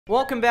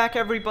Welcome back,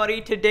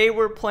 everybody. Today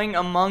we're playing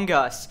Among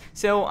Us.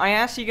 So I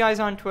asked you guys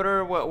on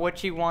Twitter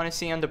what you want to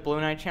see on the Blue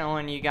Knight channel,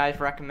 and you guys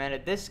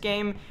recommended this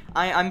game.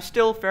 I'm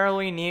still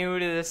fairly new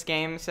to this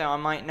game, so I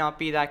might not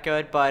be that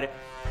good, but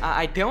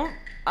I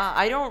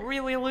don't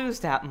really lose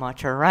that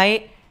much. All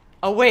right.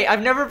 Oh wait,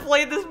 I've never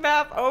played this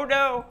map. Oh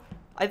no.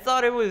 I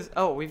thought it was.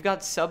 Oh, we've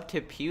got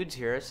Subterfuge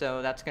here,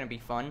 so that's gonna be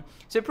fun.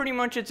 So pretty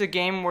much it's a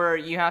game where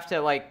you have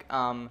to like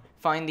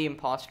find the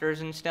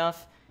imposters and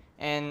stuff.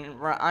 And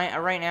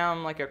right now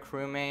I'm like a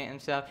crewmate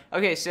and stuff.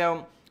 Okay,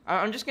 so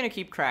I'm just gonna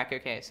keep track.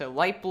 Okay, so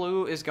light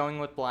blue is going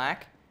with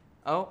black.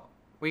 Oh,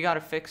 we gotta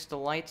fix the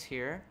lights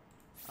here.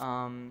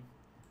 What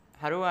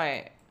do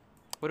I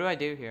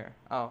do here?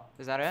 Oh,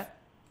 is that it?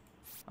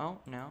 Oh,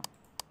 no.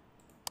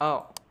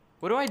 Oh,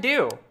 what do I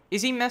do?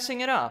 Is he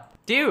messing it up?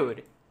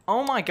 Dude,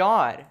 oh my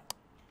god.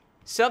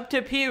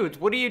 Subterfuge,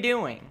 what are you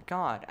doing?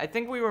 God, I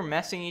think we were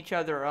messing each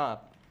other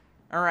up.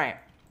 Alright.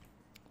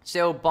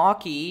 So,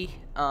 Baki,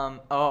 oh,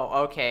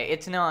 okay,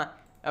 it's not,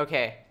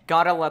 okay,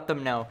 gotta let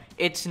them know.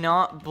 It's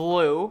not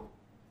blue.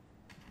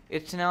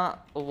 It's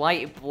not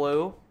light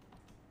blue.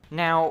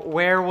 Now,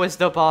 where was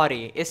the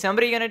body? Is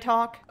somebody gonna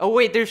talk? Oh,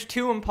 wait, there's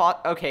two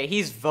okay,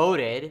 he's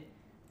voted.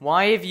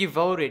 Why have you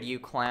voted, you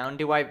clown?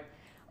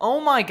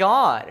 Oh my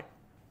god.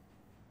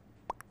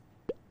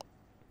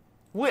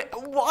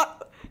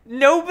 What?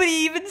 Nobody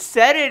even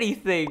said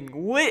anything.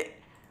 What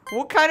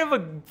kind of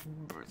a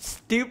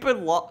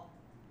stupid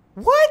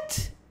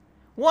What?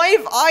 Why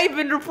have I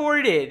been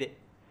reported?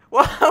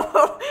 What?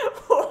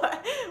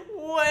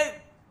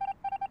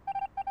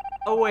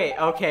 Oh wait,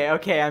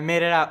 okay, I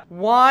made it out.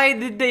 Why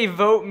did they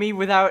vote me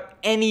without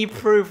any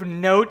proof?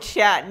 No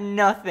chat,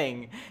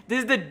 nothing.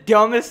 This is the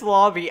dumbest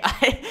lobby.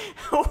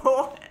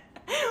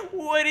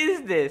 What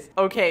is this?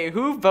 Okay,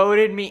 who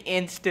voted me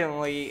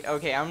instantly?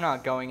 Okay, I'm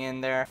not going in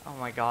there. Oh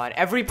my god,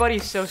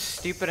 everybody's so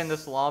stupid in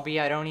this lobby.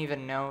 I don't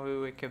even know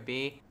who it could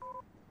be.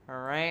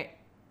 Alright.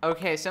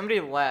 Okay,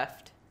 somebody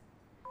left.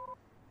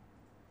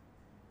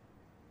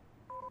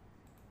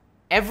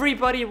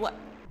 Everybody left.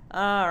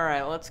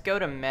 Alright, let's go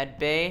to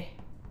medbay.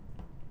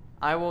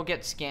 I will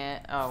get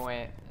scanned. Oh,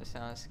 wait. It's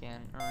not a scan.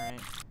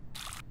 Alright.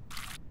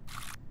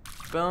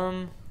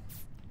 Boom.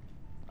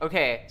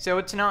 Okay, so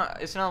it's not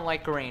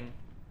light green.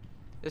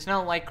 It's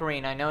not light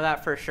green. I know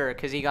that for sure,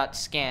 because he got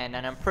scanned,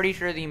 and I'm pretty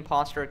sure the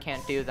imposter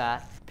can't do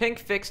that. Pink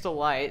fixed the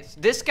lights.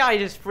 This guy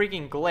just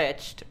freaking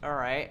glitched.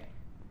 Alright.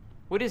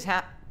 What is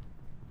happening?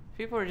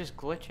 People are just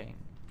glitching.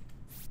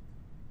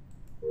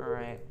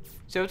 Alright.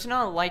 So it's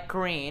not light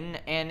green,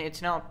 and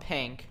it's not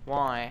pink.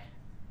 Why?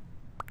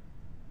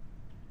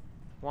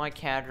 Why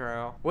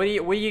Cadro? What do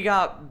you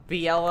got,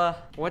 Biella?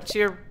 What's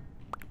your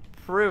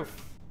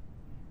proof?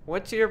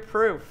 What's your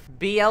proof?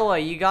 Biella,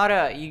 you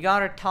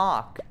gotta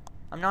talk.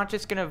 I'm not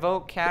just gonna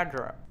vote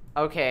Cadro.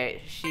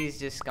 Okay, she's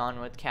just gone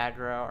with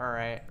Cadro.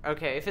 Alright.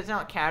 Okay, if it's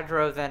not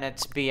Cadro, then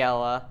it's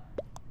Biella.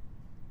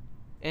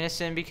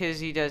 Innocent because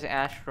he does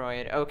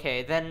asteroid.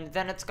 Okay, then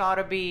it's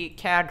gotta be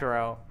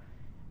Cadro.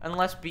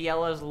 Unless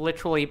Biella's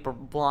literally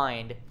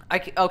blind.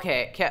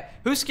 Okay,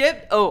 who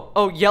skipped?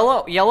 Oh,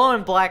 yellow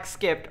and black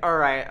skipped.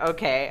 Alright,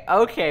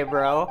 okay,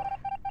 bro.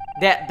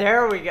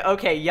 There we go.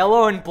 Okay,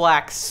 yellow and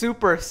black,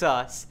 super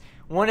sus.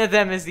 One of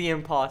them is the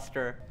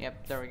imposter.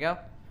 Yep, there we go.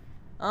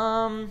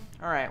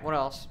 Alright, what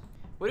else?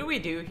 What do we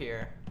do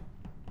here?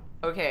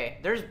 Okay,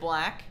 there's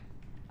black.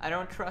 I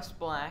don't trust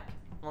black.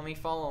 Let me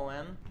follow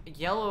him.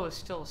 Yellow is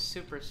still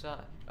super sus.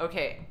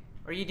 Okay,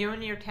 are you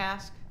doing your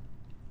task?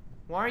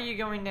 Why are you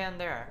going down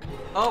there?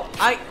 Oh,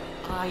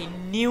 I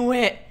knew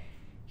it!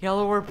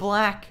 Yellow or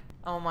black.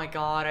 Oh my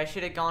god, I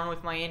should have gone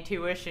with my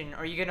intuition.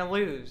 Are you gonna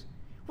lose?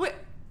 What?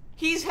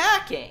 He's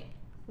hacking!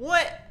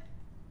 What?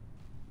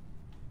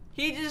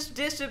 He just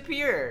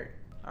disappeared.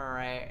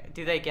 Alright,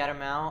 do they get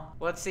him out?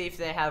 Let's see if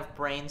they have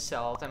brain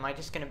cells. Am I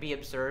just gonna be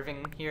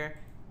observing here?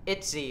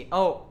 Itzy.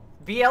 Oh,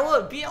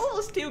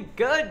 Biella's too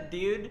good,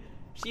 dude.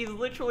 She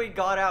literally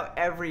got out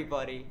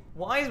everybody.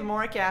 Why is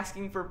Mark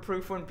asking for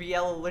proof when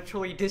Biella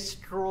literally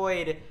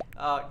destroyed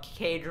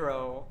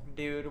Cadro?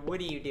 Dude, what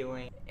are you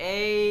doing?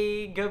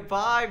 Hey,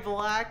 goodbye,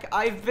 Black.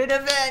 I've been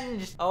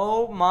avenged.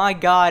 Oh my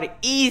god.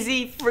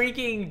 Easy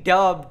freaking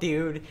dub,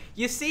 dude.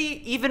 You see,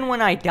 even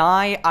when I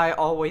die, I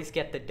always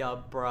get the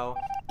dub, bro.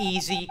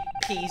 Easy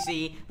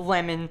peasy,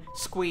 lemon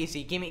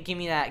squeezy. Give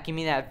me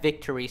that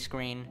victory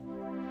screen.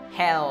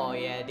 Hell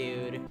yeah,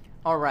 dude.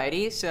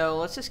 Alrighty, so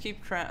let's just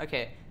keep trying.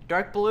 Okay.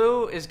 Dark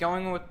blue is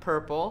going with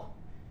purple.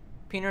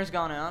 Peter's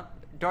gone out.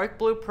 Dark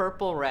blue,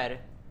 purple, red.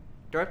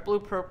 Dark blue,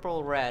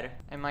 purple, red.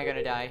 Am I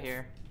gonna die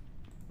here?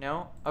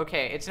 No?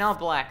 Okay, it's not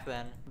black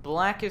then.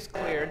 Black is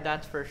cleared,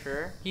 that's for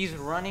sure. He's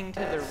running to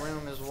the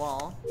room as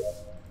well.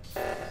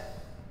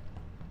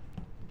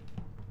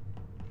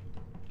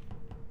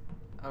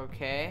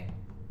 Okay.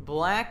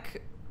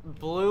 Black,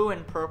 blue,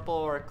 and purple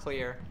are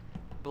clear.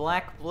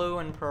 Black, blue,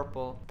 and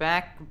purple.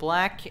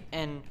 Black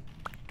and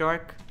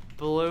dark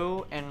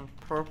blue and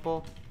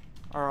purple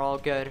are all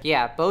good.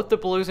 Yeah, both the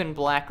blues and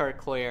black are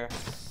clear.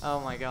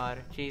 Oh my god,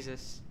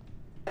 Jesus.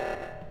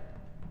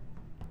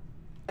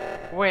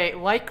 Wait,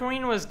 light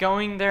green was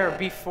going there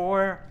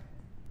before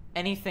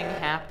anything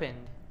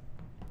happened.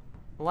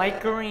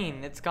 Light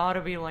green. It's gotta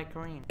be light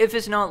green. If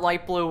it's not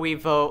light blue, we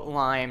vote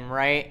lime,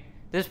 right?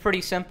 This is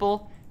pretty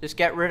simple. Just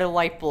get rid of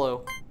light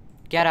blue.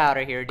 Get out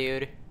of here,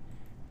 dude.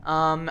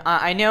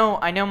 I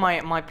know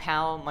my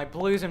pal, my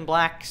blues and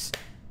blacks,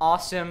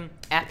 awesome,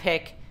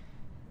 epic.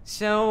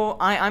 So,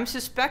 I'm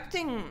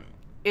suspecting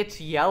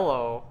it's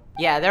yellow.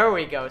 Yeah, there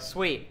we go,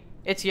 sweet.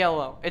 It's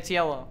yellow, it's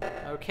yellow.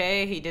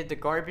 Okay, he did the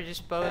garbage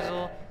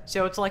disposal.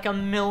 So it's like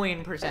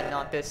 1,000,000%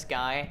 not this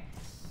guy.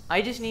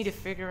 I just need to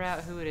figure out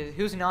who it is.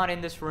 Who's not in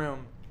this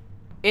room?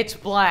 It's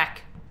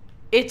black.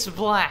 It's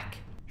black.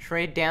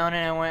 Straight down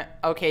and I went,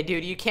 okay,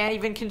 dude, you can't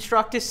even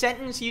construct a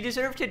sentence. You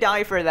deserve to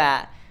die for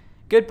that.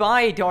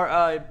 Goodbye,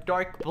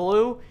 dark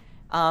blue.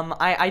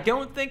 I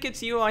don't think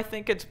it's you. I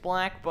think it's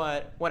black,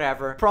 but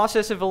whatever.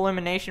 Process of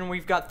elimination.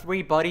 We've got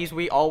 3 buddies.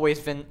 We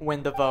always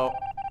win the vote.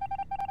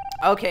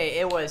 Okay,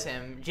 it was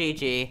him.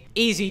 GG.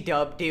 Easy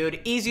dub,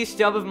 dude. Easiest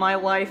dub of my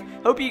life.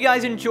 Hope you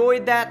guys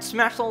enjoyed that.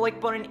 Smash the like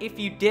button if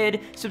you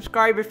did.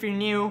 Subscribe if you're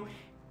new.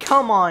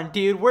 Come on,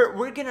 dude.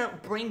 We're gonna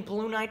bring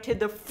Blue Knight to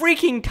the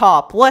freaking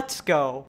top. Let's go.